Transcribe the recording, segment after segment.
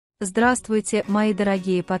Здравствуйте, мои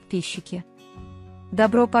дорогие подписчики!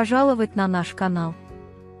 Добро пожаловать на наш канал!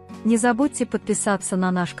 Не забудьте подписаться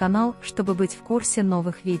на наш канал, чтобы быть в курсе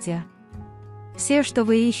новых видео. Все, что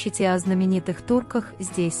вы ищете о знаменитых турках,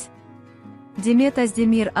 здесь. Демет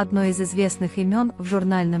Оздемир, одно из известных имен в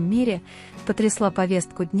журнальном мире, потрясла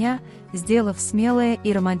повестку дня, сделав смелое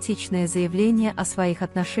и романтичное заявление о своих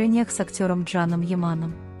отношениях с актером Джаном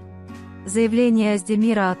Яманом. Заявление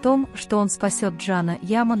Оздемира о том, что он спасет Джана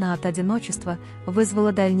Ямана от одиночества,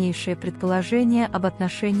 вызвало дальнейшие предположения об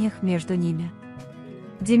отношениях между ними.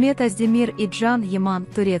 Демет Оздемир и Джан Яман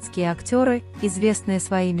 – турецкие актеры, известные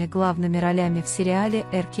своими главными ролями в сериале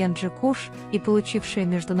 «Эркенджи Куш» и получившие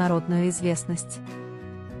международную известность.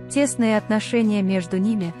 Тесные отношения между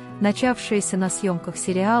ними, начавшиеся на съемках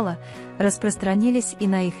сериала, распространились и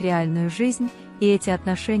на их реальную жизнь, и эти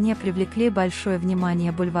отношения привлекли большое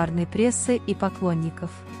внимание бульварной прессы и поклонников.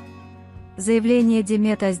 Заявление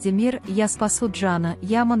Демет Оздемир «Я спасу Джана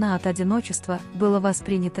Ямана от одиночества» было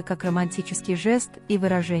воспринято как романтический жест и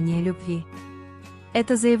выражение любви.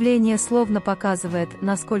 Это заявление словно показывает,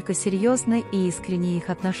 насколько серьезны и искренни их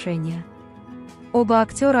отношения. Оба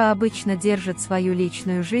актера обычно держат свою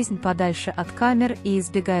личную жизнь подальше от камер и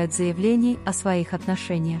избегают заявлений о своих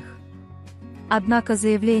отношениях. Однако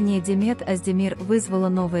заявление Демет Оздемир вызвало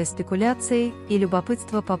новые спекуляции и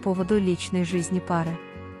любопытство по поводу личной жизни пары.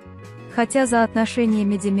 Хотя за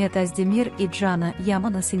отношениями Демет Оздемир и Джана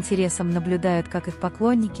Ямана с интересом наблюдают как их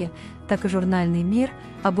поклонники, так и журнальный мир,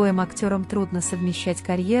 обоим актерам трудно совмещать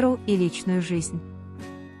карьеру и личную жизнь.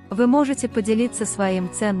 Вы можете поделиться своим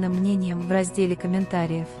ценным мнением в разделе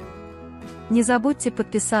комментариев. Не забудьте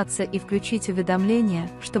подписаться и включить уведомления,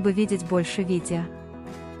 чтобы видеть больше видео.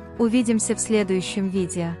 Увидимся в следующем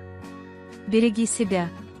видео. Береги себя.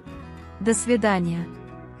 До свидания.